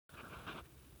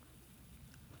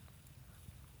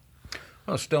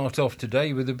I'll start off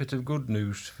today with a bit of good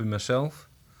news for myself.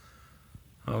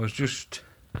 I was just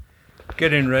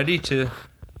getting ready to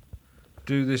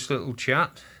do this little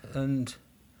chat and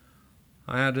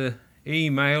I had an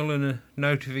email and a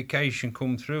notification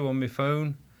come through on my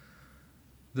phone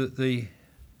that the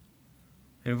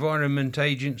Environment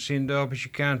Agency and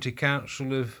Derbyshire County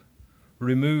Council have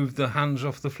removed the hands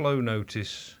off the flow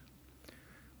notice,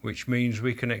 which means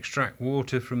we can extract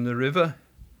water from the river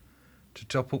to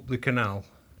top up the canal.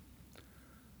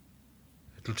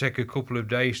 It'll take a couple of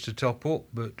days to top up,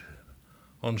 but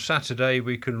on Saturday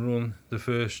we can run the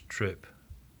first trip.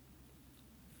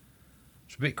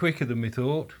 It's a bit quicker than we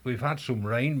thought. We've had some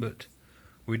rain, but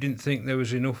we didn't think there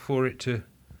was enough for it to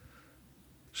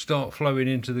start flowing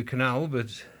into the canal,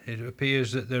 but it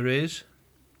appears that there is.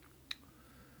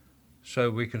 So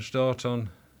we can start on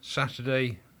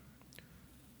Saturday,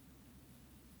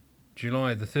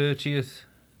 July the 30th,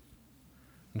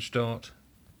 and start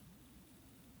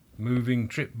moving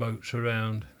trip boats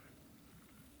around.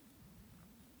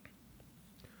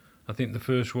 I think the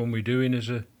first one we're doing is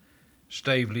a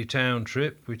Staveley town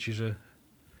trip, which is a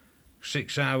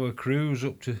 6-hour cruise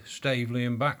up to Staveley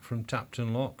and back from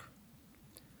Tapton Lock.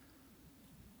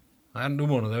 I hadn't done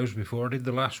one of those before. I did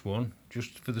the last one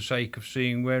just for the sake of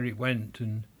seeing where it went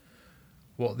and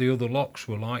what the other locks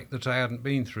were like that I hadn't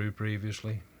been through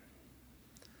previously.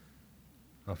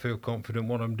 I feel confident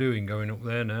what I'm doing going up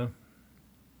there now.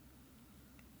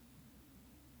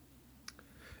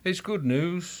 It's good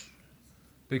news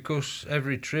because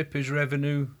every trip is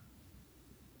revenue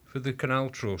for the Canal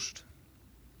Trust.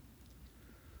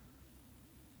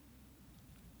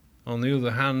 On the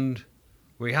other hand,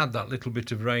 we had that little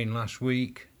bit of rain last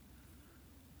week,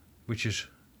 which has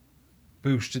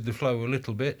boosted the flow a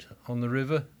little bit on the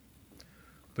river,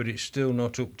 but it's still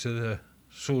not up to the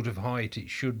sort of height it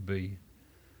should be.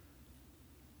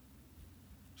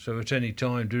 So at any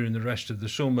time during the rest of the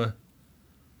summer,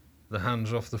 the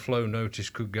hands off the flow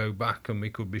notice could go back and we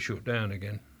could be shut down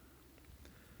again.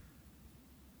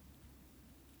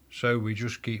 So we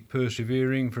just keep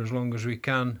persevering for as long as we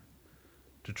can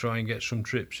to try and get some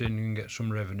trips in and get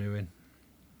some revenue in.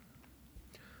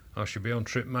 I should be on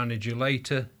Trip Manager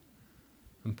later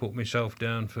and put myself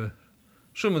down for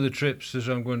some of the trips as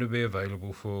I'm going to be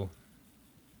available for.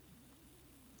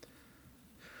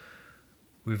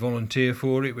 We volunteer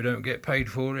for it, we don't get paid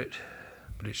for it,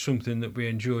 but it's something that we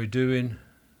enjoy doing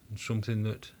and something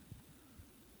that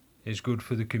is good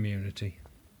for the community.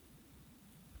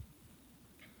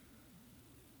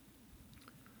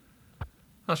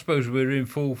 I suppose we're in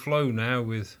full flow now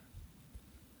with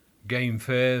game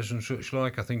fairs and such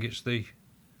like. I think it's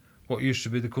what used to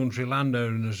be the Country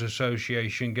Landowners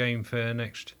Association game fair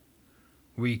next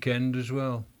weekend as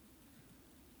well.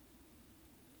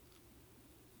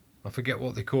 I forget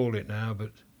what they call it now,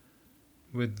 but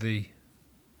with the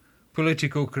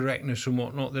political correctness and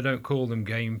whatnot, they don't call them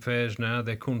game fairs now,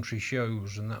 they're country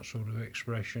shows and that sort of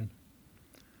expression.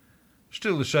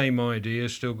 Still the same idea,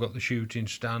 still got the shooting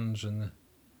stands and the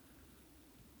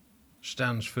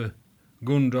stands for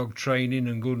gun dog training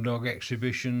and gun dog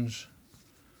exhibitions,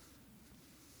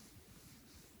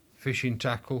 fishing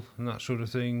tackle and that sort of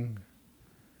thing,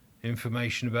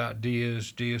 information about deer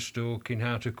stalking,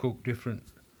 how to cook different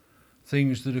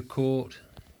things that are caught.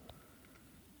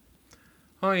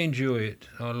 I enjoy it.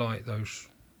 I like those.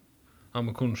 I'm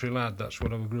a country lad, that's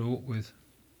what I grew up with.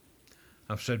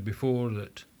 I've said before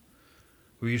that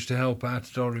we used to help out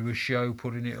at Hollywood Show,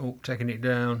 putting it up, taking it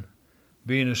down,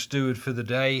 being a steward for the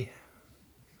day,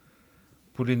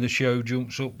 putting the show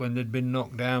jumps up when they'd been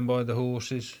knocked down by the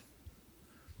horses,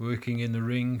 working in the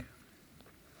ring.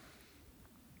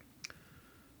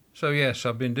 So yes,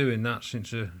 I've been doing that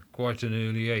since quite an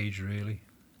early age really.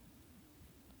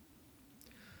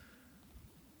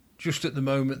 Just at the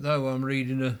moment though, I'm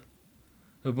reading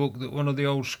a book that one of the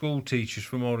old school teachers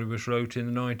from Hollywood wrote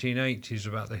in the 1980s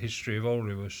about the history of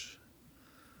Hollywood,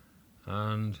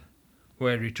 and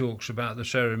where he talks about the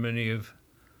ceremony of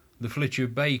the flitch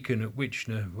of bacon at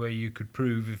Witchner, where you could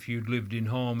prove if you'd lived in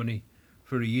harmony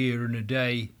for a year and a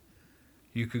day,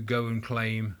 you could go and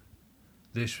claim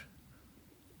this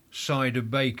side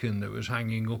of bacon that was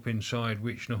hanging up inside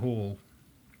Witchner Hall.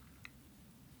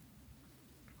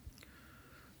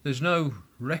 There's no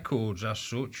records as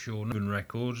such, or no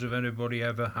records of anybody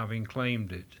ever having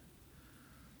claimed it.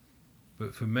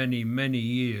 But for many, many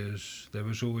years there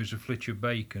was always a flitch of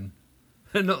bacon.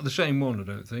 Not the same one, I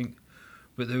don't think,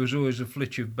 but there was always a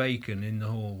flitch of bacon in the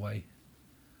hallway,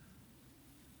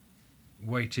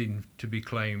 waiting to be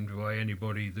claimed by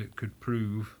anybody that could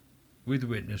prove with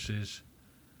witnesses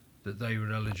that they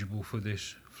were eligible for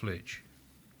this flitch.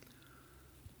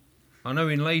 I know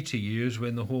in later years,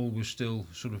 when the hall was still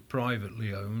sort of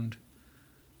privately owned,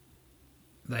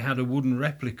 they had a wooden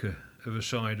replica of a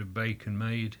side of bacon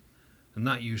made, and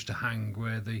that used to hang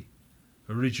where the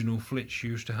original flitch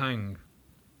used to hang.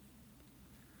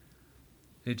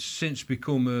 It's since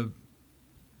become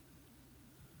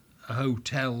a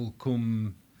hotel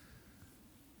come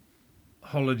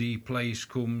holiday place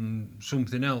come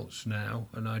something else now,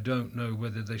 and I don't know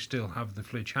whether they still have the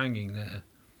flitch hanging there.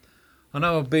 I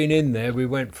know I've been in there. We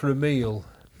went for a meal,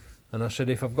 and I said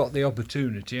if I've got the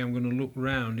opportunity I'm going to look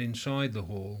round inside the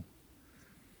hall.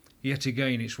 Yet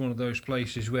again, it's one of those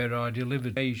places where I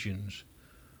delivered occasions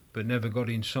but never got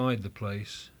inside the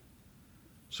place.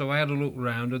 So I had a look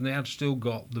round, and they had still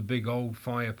got the big old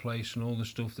fireplace and all the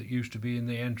stuff that used to be in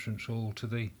the entrance hall to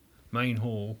the main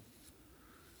hall.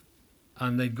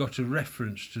 And they'd got a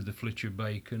reference to the flitch of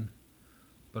bacon,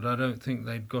 but I don't think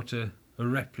they'd got a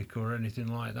replica or anything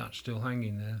like that still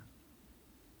hanging there.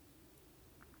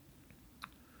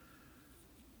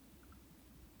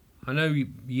 I know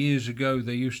years ago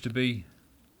there used to be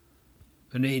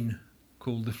an inn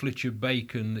called the Flitch of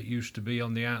Bacon that used to be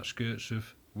on the outskirts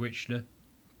of Witchner,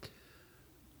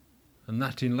 and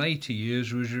that in later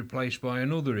years was replaced by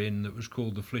another inn that was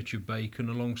called the Flitch of Bacon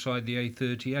alongside the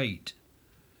A38.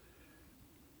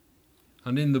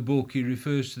 And in the book he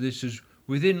refers to this as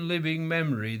within living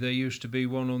memory. There used to be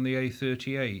one on the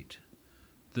A38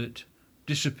 that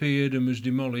disappeared and was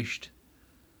demolished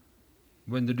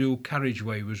when the dual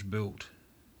carriageway was built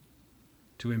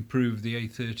to improve the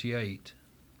A38.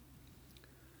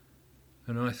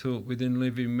 And I thought, within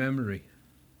living memory.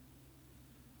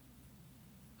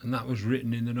 And that was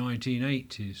written in the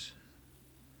 1980s.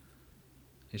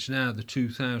 It's now the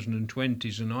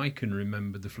 2020s, and I can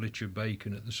remember the Flitch of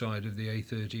Bacon at the side of the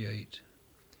A38.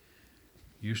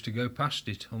 Used to go past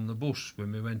it on the bus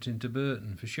when we went into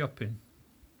Burton for shopping.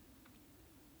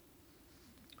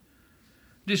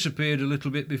 Disappeared a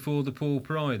little bit before the Paul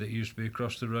Pry that used to be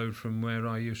across the road from where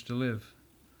I used to live.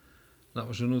 That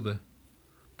was another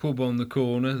pub on the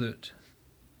corner that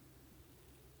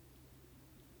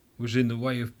was in the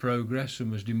way of progress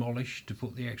and was demolished to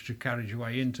put the extra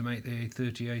carriageway in to make the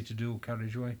A38 a dual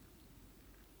carriageway.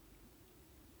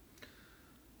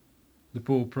 The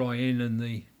Paul Pry Inn and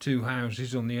the two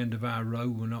houses on the end of our row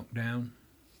were knocked down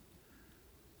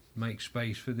to make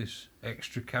space for this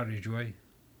extra carriageway.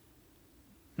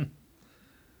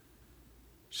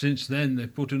 Since then they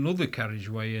put another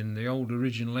carriageway in. The old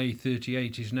original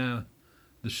A38 is now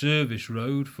the service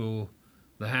road for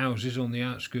the houses on the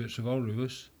outskirts of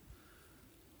Orrewus.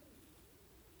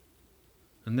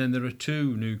 And then there are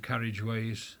two new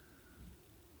carriageways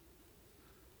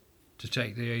to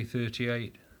take the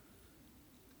A38.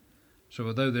 So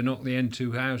although they knocked the end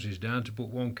two houses down to put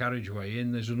one carriageway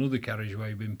in, there's another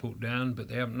carriageway been put down, but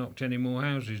they haven't knocked any more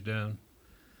houses down.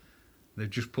 They've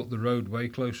just put the roadway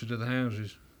closer to the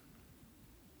houses.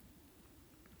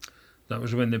 That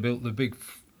was when they built the big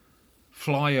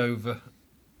flyover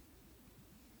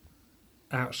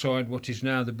outside what is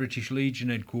now the British Legion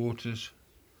headquarters.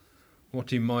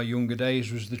 What in my younger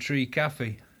days was the Tree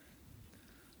Cafe,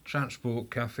 transport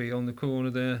cafe on the corner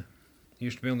there. It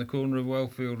used to be on the corner of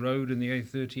Wellfield Road and the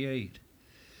A38.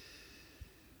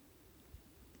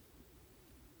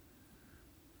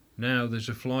 Now there's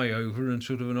a flyover and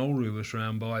sort of an Orrewus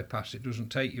round bypass. It doesn't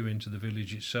take you into the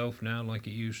village itself now like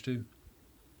it used to.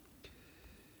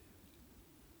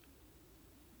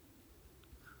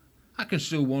 I can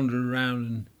still wander around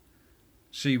and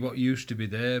see what used to be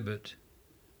there, but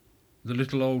the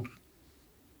little old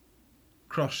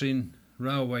crossing,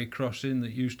 railway crossing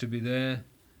that used to be there,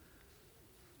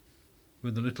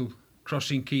 with the little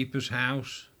crossing keeper's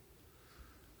house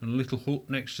and a little hut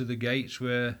next to the gates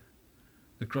where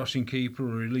the crossing keeper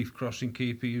or relief crossing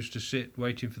keeper used to sit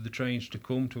waiting for the trains to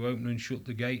come to open and shut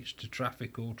the gates to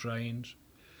traffic or trains.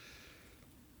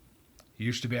 It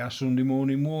used to be our Sunday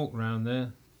morning walk round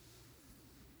there.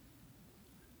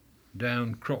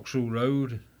 Down Croxall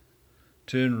Road,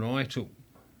 turn right up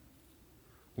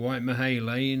White Mahay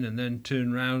Lane, and then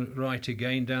turn round right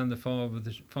again down the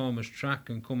farmer's track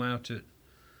and come out at,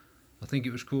 I think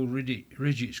it was called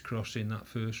Ridgett's Crossing, that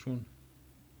first one.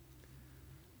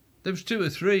 There was two or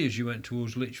three as you went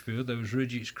towards Lichfield. There was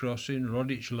Ridgett's Crossing,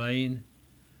 Rodditch Lane,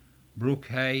 Brook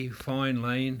Hay, Fine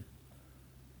Lane.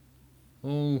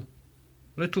 All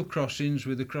little crossings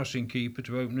with a crossing keeper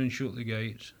to open and shut the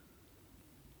gates.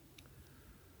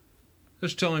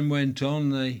 As time went on,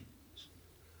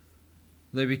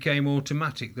 they became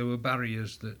automatic. There were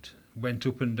barriers that went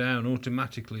up and down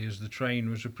automatically as the train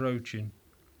was approaching.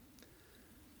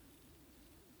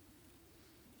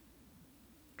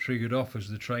 Triggered off as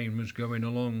the train was going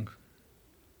along.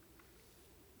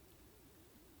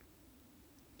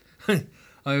 I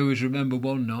always remember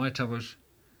one night I was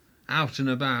out and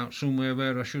about somewhere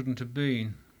where I shouldn't have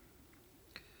been,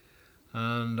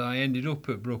 and I ended up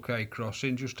at Brookhay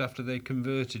Crossing just after they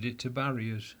converted it to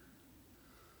barriers.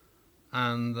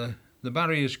 And the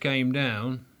barriers came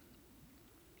down,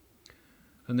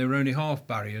 and they were only half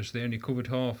barriers, they only covered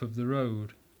half of the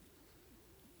road.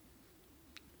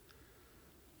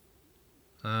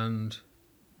 And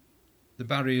the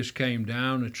barriers came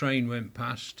down, a train went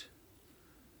past,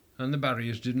 and the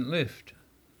barriers didn't lift.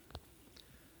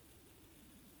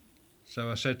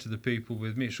 So I said to the people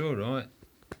with me, it's all right,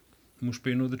 must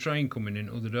be another train coming in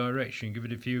other direction, give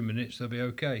it a few minutes, they'll be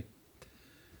okay.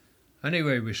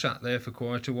 Anyway, we sat there for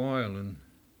quite a while, and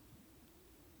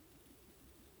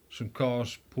some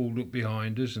cars pulled up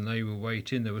behind us and they were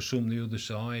waiting. There were some the other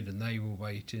side and they were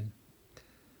waiting.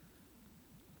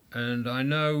 And I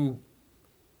know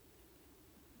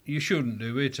you shouldn't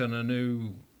do it, and I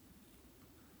knew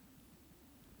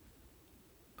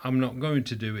I'm not going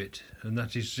to do it, and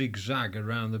that is zigzag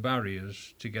around the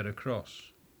barriers to get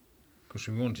across, because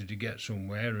we wanted to get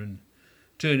somewhere, and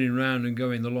turning round and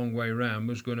going the long way round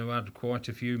was going to add quite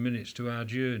a few minutes to our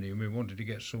journey, and we wanted to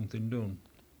get something done.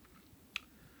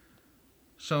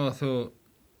 So I thought,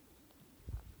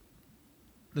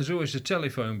 there's always a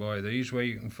telephone by these where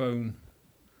you can phone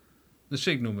the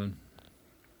signalman.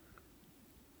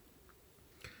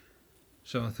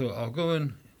 So I thought, I'll go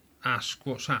and ask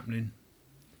what's happening.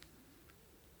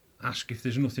 Ask if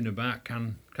there's nothing about,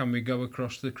 can we go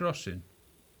across the crossing?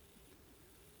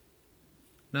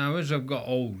 Now, as I've got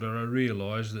older, I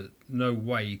realised that no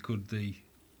way could the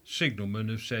signalman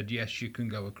have said, yes, you can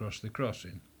go across the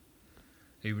crossing.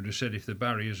 He would have said, if the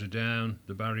barriers are down,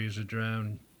 the barriers are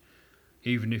down.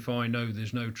 Even if I know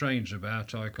there's no trains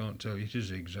about, I can't tell you to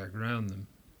zigzag round them.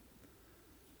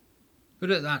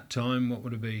 But at that time, what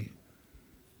would it be?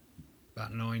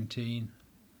 About 19.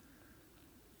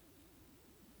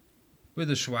 With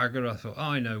a swagger, I thought,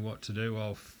 I know what to do,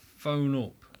 I'll phone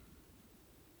up.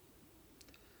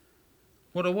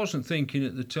 What I wasn't thinking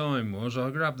at the time was I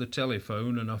grabbed the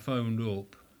telephone and I phoned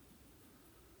up,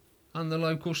 and the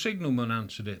local signalman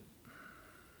answered it.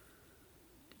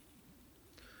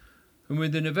 And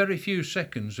within a very few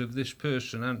seconds of this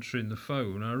person answering the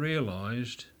phone, I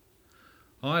realised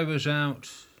I was out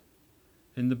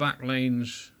in the back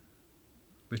lanes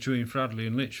between Fradley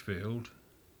and Lichfield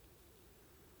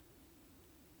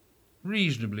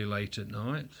reasonably late at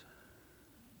night,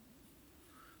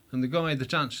 and the guy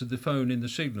that answered the phone in the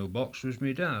signal box was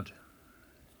my dad.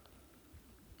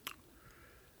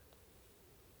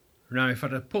 Now, if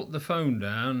I'd have put the phone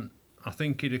down, I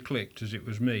think it'd have clicked as it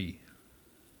was me.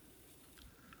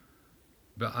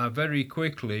 But I very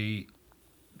quickly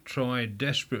tried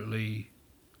desperately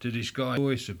to disguise my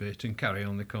voice a bit and carry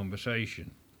on the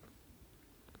conversation.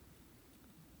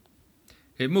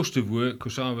 It must have worked,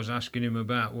 because I was asking him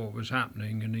about what was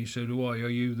happening, and he said, why, are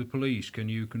you the police? Can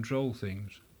you control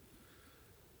things?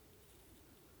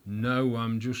 No,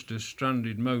 I'm just a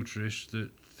stranded motorist that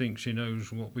thinks he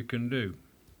knows what we can do.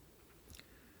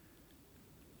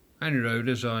 Any road,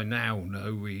 as I now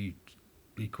know, he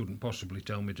couldn't possibly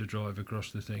tell me to drive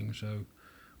across the thing, so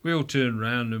we all turned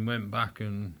round and went back,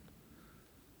 and,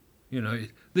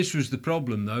 this was the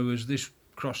problem, though, as this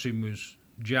crossing was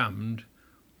jammed.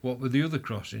 What were the other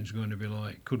crossings going to be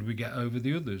like? Could we get over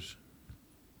the others?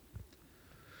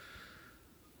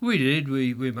 We did.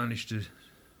 We managed to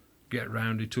get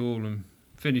round it all and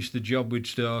finish the job we'd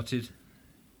started.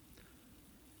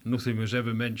 Nothing was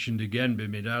ever mentioned again by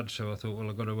my dad, so I thought, well,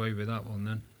 I got away with that one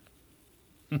then.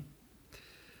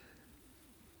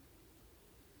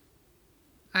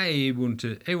 Hey, he wouldn't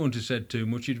have said too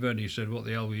much. He'd only said, what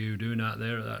the hell were you doing out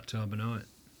there at that time of night?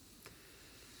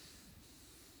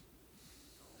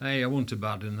 Hey, I wasn't a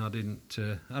bad one. I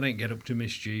didn't get up to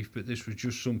mischief, but this was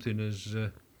just something as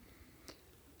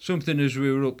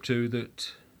we were up to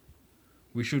that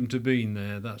we shouldn't have been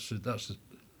there. That's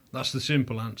the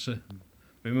simple answer.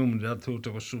 My mum and dad thought I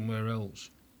was somewhere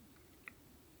else.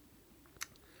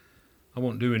 I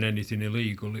wasn't doing anything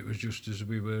illegal. It was just as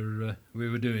we were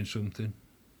doing something.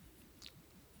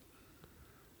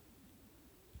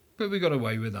 But we got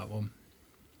away with that one.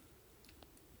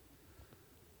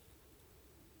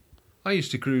 I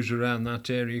used to cruise around that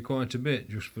area quite a bit,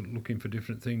 just for looking for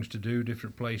different things to do,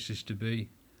 different places to be.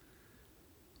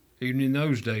 Even in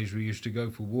those days, we used to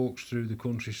go for walks through the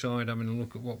countryside, having a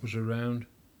look at what was around.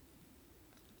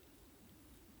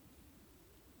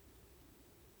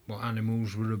 What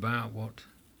animals were about, what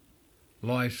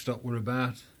livestock were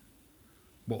about,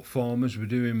 what farmers were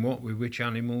doing what with which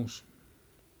animals.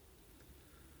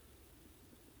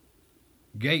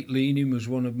 Gate leaning was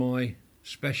one of my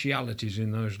specialities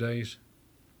in those days.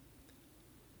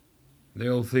 The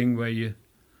old thing where you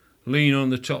lean on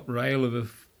the top rail of a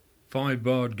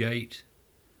 5-barred gate,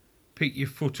 pick your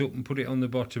foot up and put it on the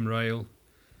bottom rail,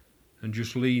 and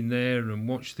just lean there and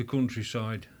watch the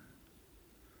countryside.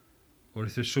 Or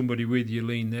if there's somebody with you,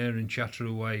 lean there and chatter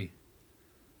away.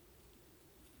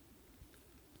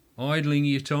 Idling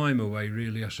your time away,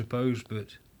 really, I suppose,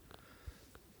 but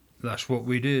that's what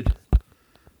we did.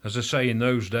 As I say, in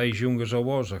those days, young as I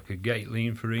was, I could gate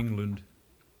lean for England.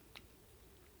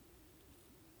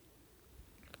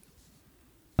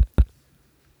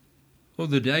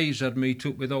 Other days I'd meet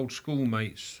up with old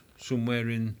schoolmates somewhere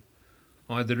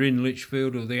either in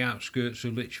Lichfield or the outskirts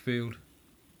of Lichfield.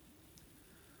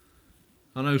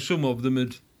 I know some of them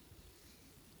had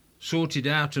sorted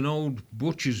out an old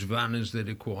butcher's van as they'd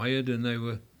acquired, and they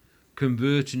were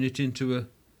converting it into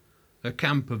a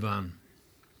camper van.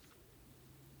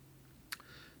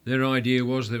 Their idea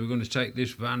was they were going to take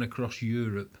this van across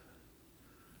Europe.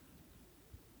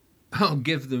 I'll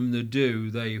give them the due.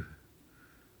 They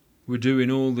were doing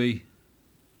all the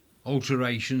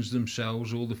alterations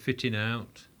themselves, all the fitting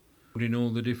out, putting all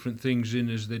the different things in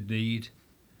as they'd need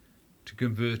to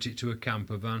convert it to a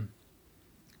camper van.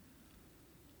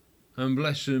 And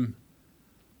bless them,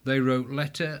 they wrote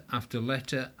letter after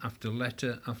letter after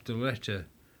letter after letter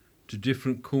to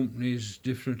different companies,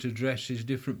 different addresses,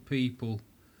 different people,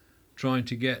 trying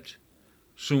to get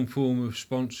some form of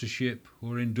sponsorship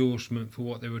or endorsement for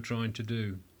what they were trying to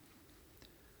do.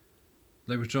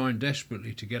 They were trying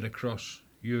desperately to get across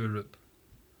Europe.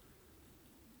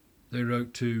 They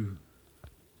wrote to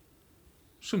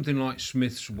something like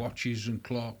Smith's Watches and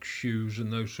Clark's Shoes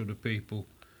and those sort of people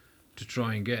to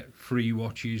try and get free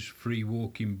watches, free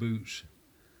walking boots,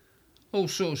 all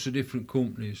sorts of different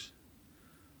companies,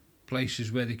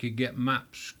 places where they could get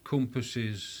maps,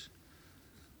 compasses,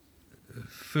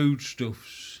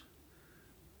 foodstuffs,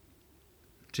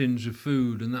 tins of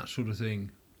food and that sort of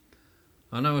thing.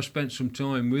 I know I spent some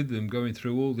time with them going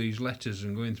through all these letters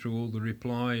and going through all the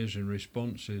replies and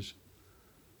responses,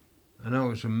 and I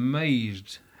was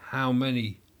amazed how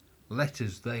many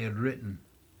letters they had written.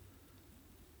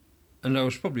 And I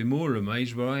was probably more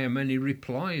amazed by how many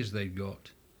replies they'd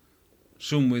got.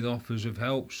 Some with offers of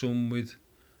help, some with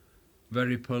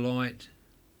very polite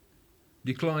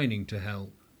declining to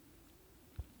help.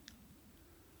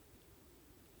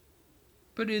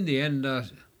 But in the end, I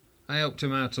helped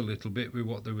them out a little bit with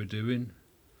what they were doing.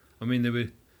 I mean,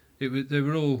 they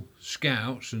were all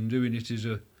scouts and doing it as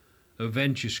a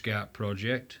venture scout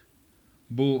project,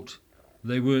 but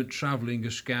they weren't travelling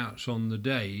as scouts on the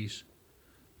days.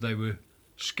 They were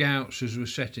scouts as were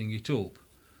setting it up.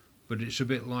 But it's a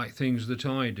bit like things that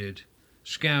I did.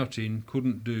 Scouting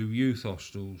couldn't do youth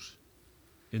hostels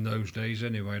in those days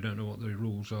anyway. I don't know what the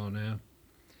rules are now.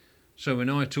 So when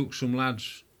I took some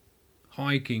lads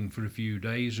hiking for a few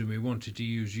days and we wanted to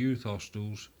use youth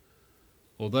hostels,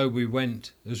 although we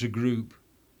went as a group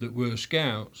that were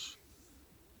scouts,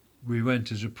 we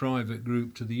went as a private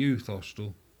group to the youth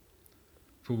hostel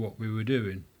for what we were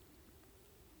doing.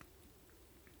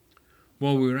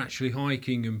 While we were actually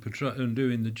hiking and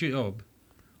doing the job,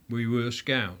 we were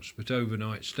scouts, but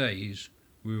overnight stays,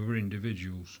 we were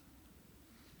individuals.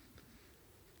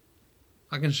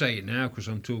 I can say it now because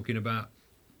I'm talking about,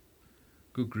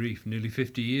 good grief, nearly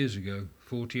 50 years ago,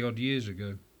 40 odd years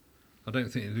ago. I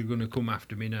don't think they're going to come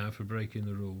after me now for breaking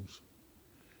the rules.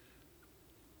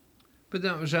 But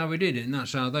that was how we did it, and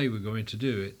that's how they were going to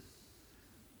do it.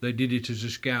 They did it as a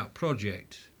scout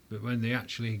project, but when they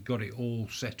actually got it all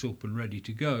set up and ready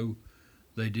to go,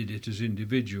 they did it as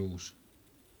individuals.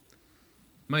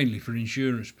 Mainly for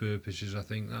insurance purposes, I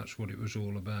think that's what it was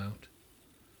all about.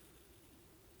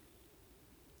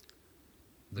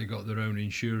 They got their own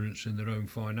insurance and their own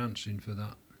financing for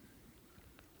that.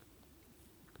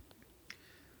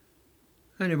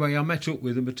 Anyway, I met up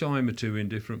with them a time or two in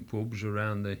different pubs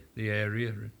around the area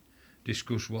and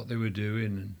discussed what they were doing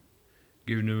and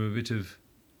giving them a bit of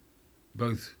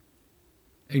both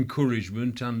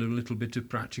encouragement and a little bit of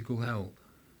practical help.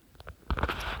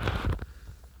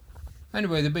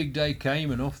 Anyway, the big day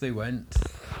came and off they went,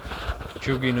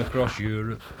 chugging across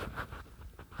Europe.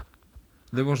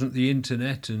 There wasn't the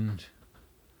internet and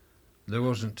there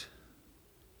wasn't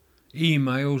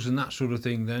emails and that sort of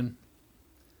thing then.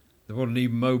 There wasn't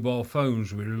even mobile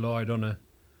phones. We relied on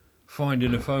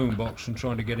finding a phone box and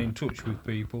trying to get in touch with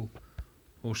people,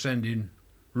 or sending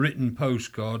written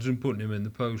postcards and putting them in the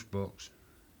post box.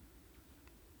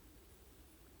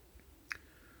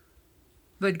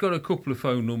 They'd got a couple of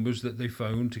phone numbers that they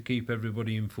phoned to keep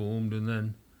everybody informed, and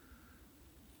then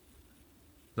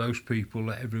those people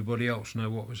let everybody else know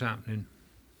what was happening.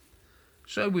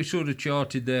 So we sort of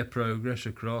charted their progress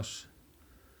across,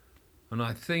 and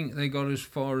I think they got as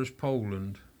far as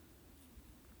Poland.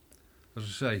 As I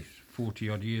say, 40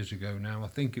 odd years ago now, I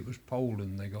think it was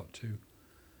Poland they got to.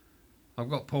 I've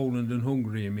got Poland and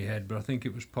Hungary in my head, but I think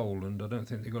it was Poland. I don't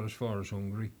think they got as far as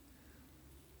Hungary.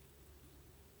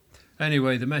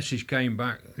 Anyway, the message came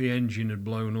back, the engine had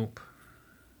blown up.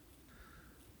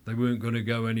 They weren't going to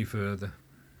go any further.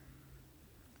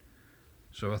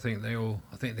 So I think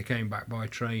they came back by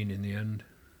train in the end.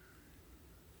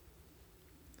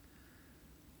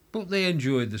 But they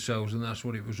enjoyed themselves, and that's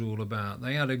what it was all about.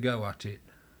 They had a go at it.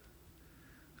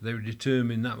 They were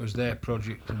determined that was their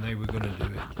project and they were going to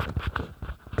do it.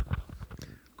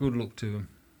 Good luck to them.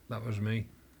 That was me.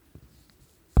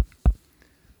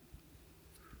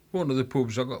 One of the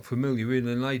pubs I got familiar with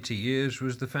in later years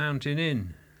was the Fountain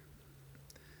Inn.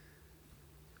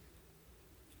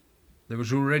 There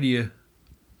was already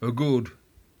a good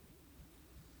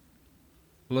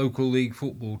local league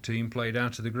football team played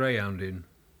out of the Greyhound Inn,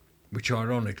 which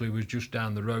ironically was just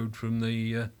down the road from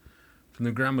the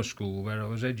grammar school where I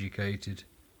was educated.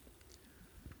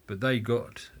 But they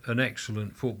got an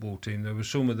excellent football team. There were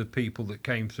some of the people that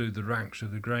came through the ranks of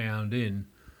the Greyhound Inn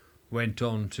went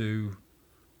on to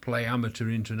play amateur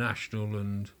international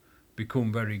and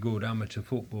become very good amateur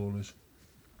footballers.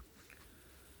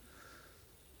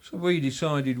 So we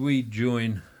decided we'd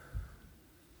join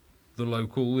the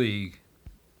local league.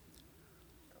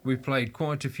 We played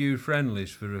quite a few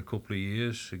friendlies for a couple of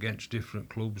years against different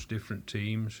clubs, different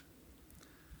teams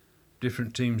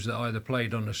that either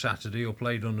played on a Saturday or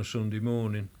played on a Sunday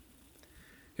morning.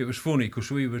 It was funny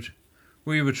because we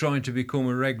were trying to become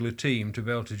a regular team to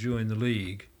be able to join the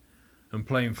league and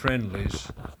playing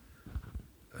friendlies,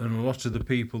 and a lot of the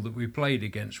people that we played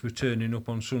against were turning up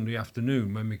on Sunday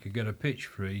afternoon when we could get a pitch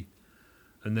free,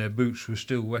 and their boots were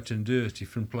still wet and dirty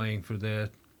from playing for their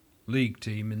league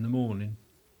team in the morning.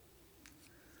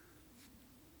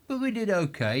 But we did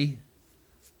okay,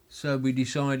 so we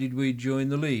decided we'd join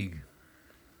the league.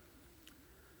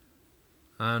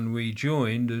 And we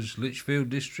joined as Lichfield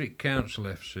District Council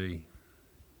FC.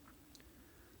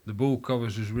 The ball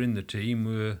covers who were in the team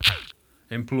were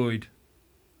employed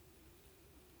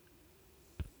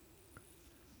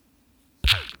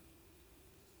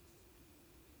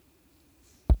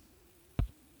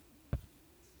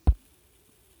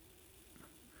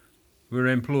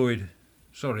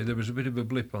sorry, there was a bit of a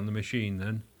blip on the machine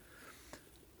then.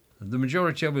 The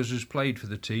majority of us who played for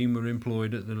the team were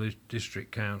employed at the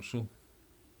district council,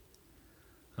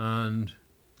 and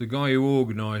the guy who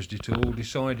organised it all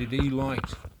decided he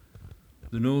liked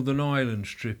the Northern Ireland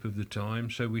strip of the time,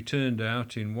 so we turned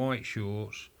out in white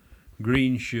shorts,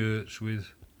 green shirts with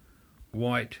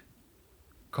white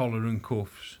collar and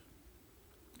cuffs,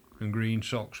 and green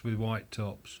socks with white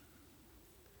tops.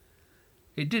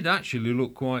 It did actually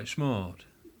look quite smart,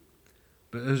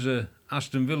 but as a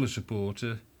Aston Villa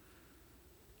supporter,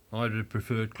 I'd have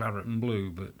preferred claret and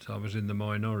blue, but I was in the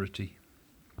minority.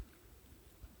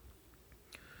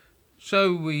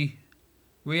 So we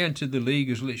entered the league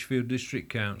as Lichfield District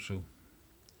Council.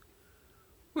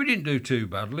 We didn't do too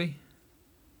badly.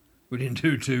 We didn't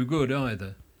do too good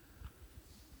either.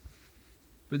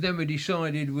 But then we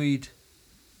decided we'd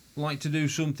like to do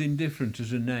something different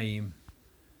as a name.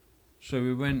 So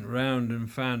we went round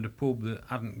and found a pub that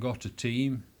hadn't got a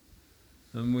team,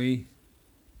 and we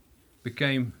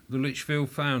became the Lichfield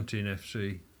Fountain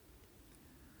FC.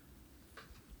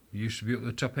 It used to be up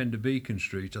the top end of Beacon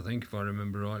Street, I think, if I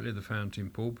remember rightly, the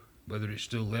Fountain pub. Whether it's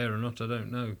still there or not, I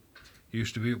don't know. It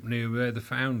used to be up near where the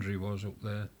foundry was up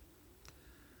there.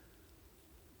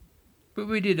 But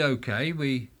we did okay.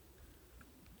 We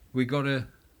got a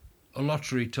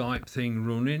lottery type thing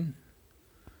running,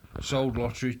 sold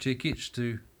lottery tickets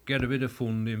to get a bit of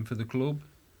funding for the club.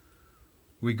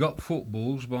 We got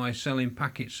footballs by selling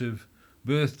packets of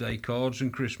birthday cards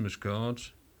and Christmas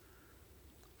cards.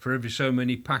 For every so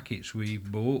many packets we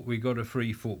bought, we got a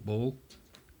free football.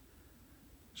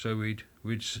 So we'd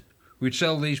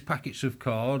sell these packets of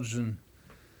cards and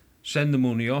send the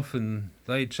money off, and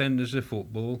they'd send us a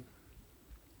football.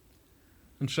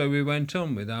 And so we went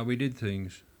on with how we did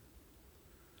things.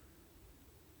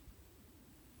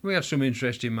 We had some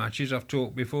interesting matches. I've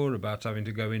talked before about having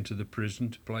to go into the prison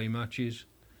to play matches.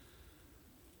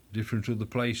 Different other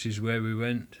places where we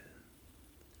went.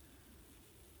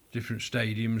 Different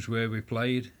stadiums where we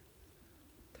played.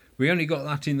 We only got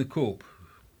that in the cup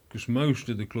because most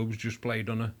of the clubs just played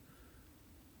on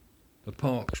a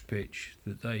parks pitch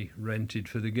that they rented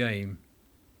for the game.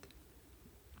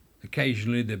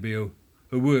 Occasionally there'd be a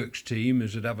works team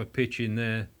as would have a pitch in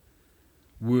their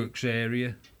works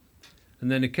area,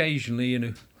 And then occasionally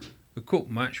in a cup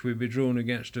match we'd be drawn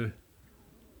against a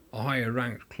higher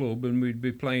ranked club, and we'd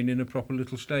be playing in a proper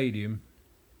little stadium.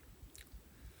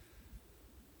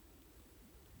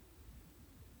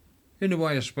 In a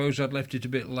way, I suppose I'd left it a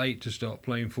bit late to start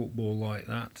playing football like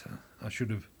that. I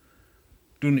should have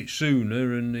done it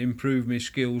sooner and improved my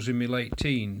skills in my late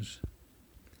teens.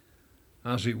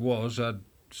 As it was, I'd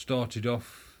started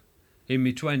off in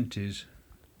my 20s.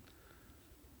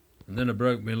 And then I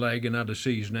broke my leg and had a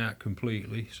season out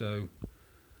completely, so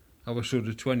I was sort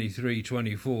of 23,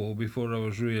 24 before I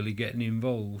was really getting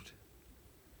involved.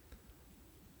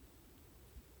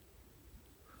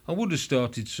 I would have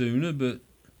started sooner, but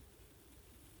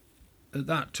at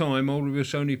that time Alderney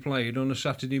only played on a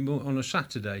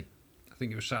Saturday. I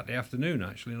think it was Saturday afternoon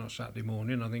actually, not Saturday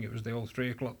morning. I think it was the old 3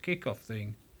 o'clock kick-off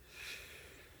thing.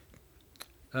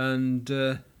 And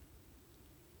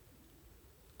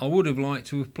I would have liked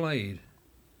to have played.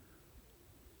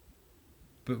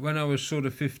 But when I was sort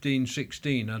of 15,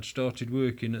 16, I'd started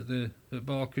working at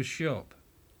Barker's shop.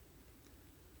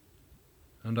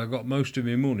 And I got most of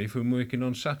my money from working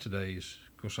on Saturdays,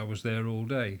 because I was there all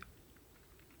day.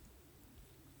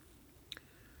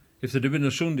 If there'd have been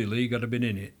a Sunday league, I'd have been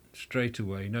in it straight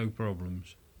away, no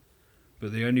problems.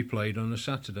 But they only played on a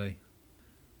Saturday.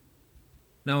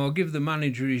 Now, I'll give the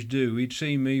manager his due. He'd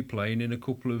seen me playing in a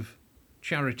couple of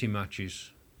charity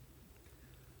matches.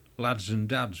 Lads and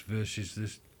dads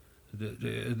versus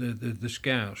the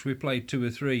scouts. We played 2 or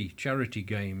 3 charity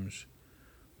games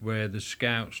where the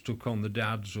scouts took on the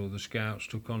dads, or the scouts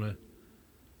took on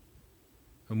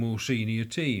a more senior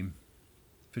team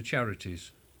for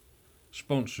charities.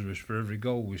 Sponsor us for every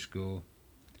goal we score.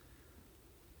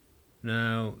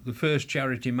 Now, the first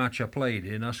charity match I played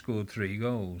in, I scored 3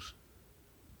 goals.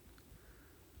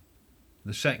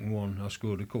 The second one, I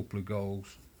scored a couple of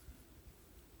goals.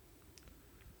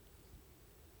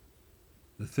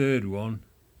 The third one,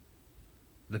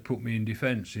 they put me in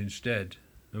defence instead,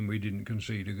 and we didn't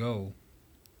concede a goal.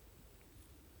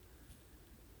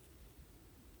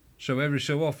 So every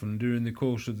so often during the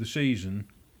course of the season,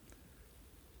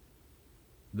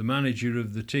 the manager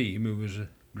of the team, who was a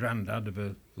granddad of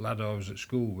a lad I was at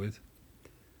school with,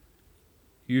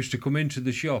 used to come into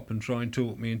the shop and try and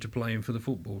talk me into playing for the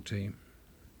football team.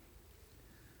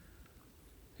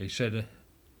 He said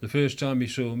the first time he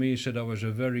saw me, he said I was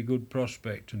a very good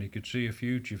prospect and he could see a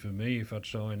future for me if I'd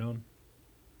sign on.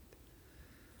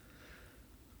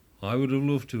 I would have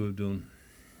loved to have done.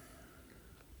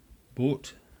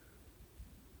 But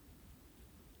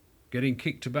getting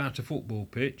kicked about a football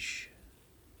pitch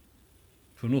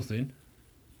for nothing,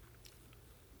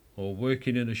 or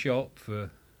working in a shop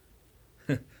for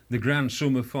the grand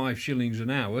sum of 5 shillings an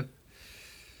hour,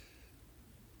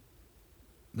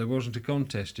 there wasn't a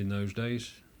contest in those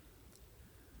days.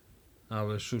 I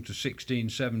was sort of 16,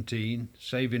 17,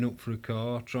 saving up for a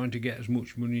car, trying to get as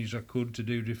much money as I could to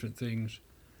do different things.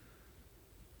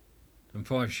 And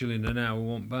 5 shillings an hour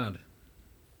wasn't bad.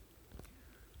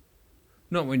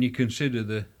 Not when you consider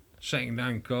the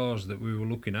second-hand cars that we were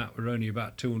looking at were only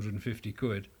about 250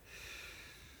 quid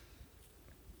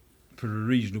for a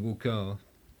reasonable car.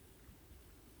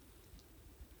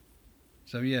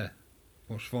 So yeah,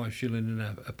 what's 5 shillings an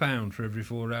hour? A pound for every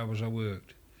 4 hours I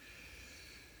worked.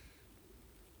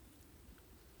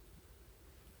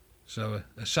 So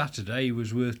a Saturday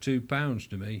was worth £2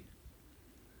 to me.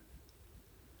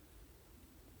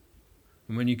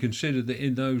 And when you consider that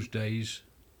in those days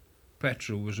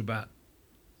petrol was about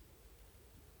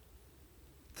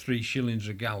 3 shillings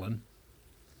a gallon,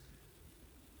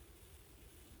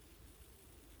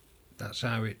 that's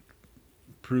how it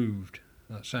proved.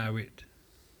 That's how it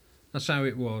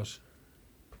was.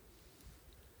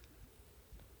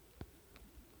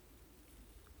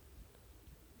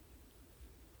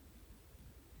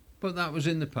 But that was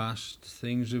in the past.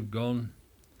 Things have gone.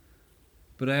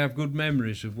 But I have good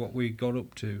memories of what we got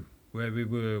up to, where we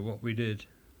were, what we did.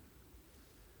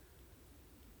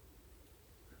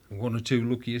 And 1 or 2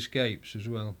 lucky escapes as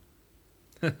well.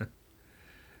 But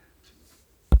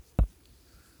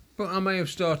I may have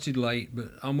started late, but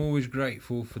I'm always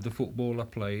grateful for the football I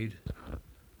played,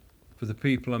 for the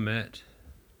people I met,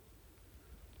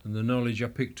 and the knowledge I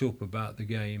picked up about the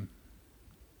game.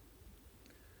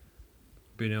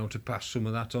 Being able to pass some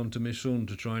of that on to my son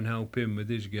to try and help him with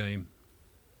his game.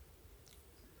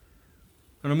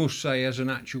 And I must say, as an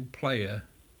actual player,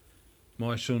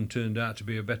 my son turned out to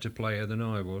be a better player than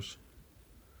I was.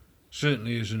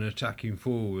 Certainly as an attacking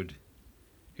forward,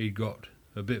 he'd got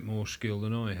a bit more skill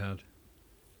than I had.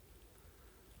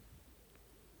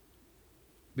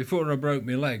 Before I broke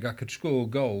my leg, I could score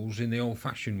goals in the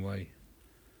old-fashioned way.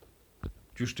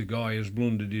 just a guy has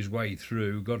blundered his way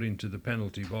through, got into the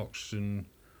penalty box and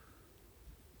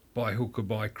by hook or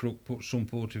by crook put some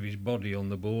part of his body on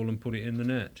the ball and put it in the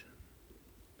net.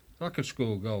 I could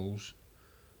score goals.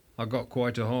 I got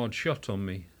quite a hard shot on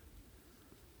me,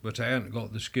 but I hadn't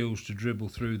got the skills to dribble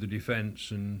through the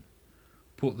defence and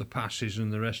put the passes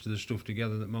and the rest of the stuff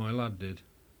together that my lad did.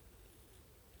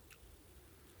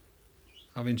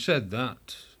 Having said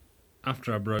that,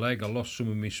 after I broke a leg, I lost some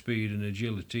of my speed and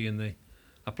agility, and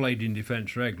I played in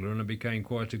defence regular and I became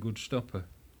quite a good stopper.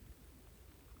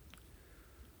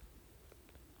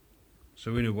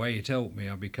 So in a way it helped me.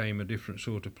 I became a different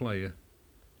sort of player.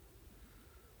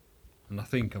 And I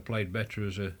think I played better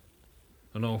as an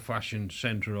old-fashioned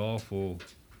centre-half or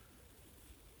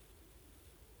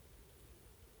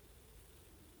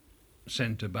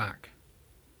centre-back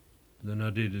than I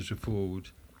did as a forward.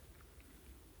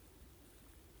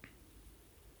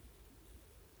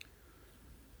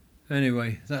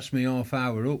 Anyway, that's me half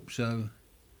hour up, so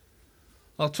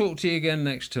I'll talk to you again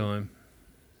next time.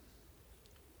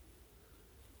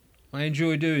 I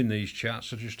enjoy doing these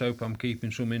chats. I just hope I'm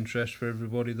keeping some interest for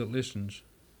everybody that listens.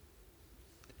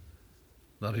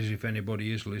 That is, if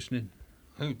anybody is listening.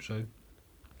 I hope so.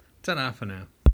 Ta-ra for now.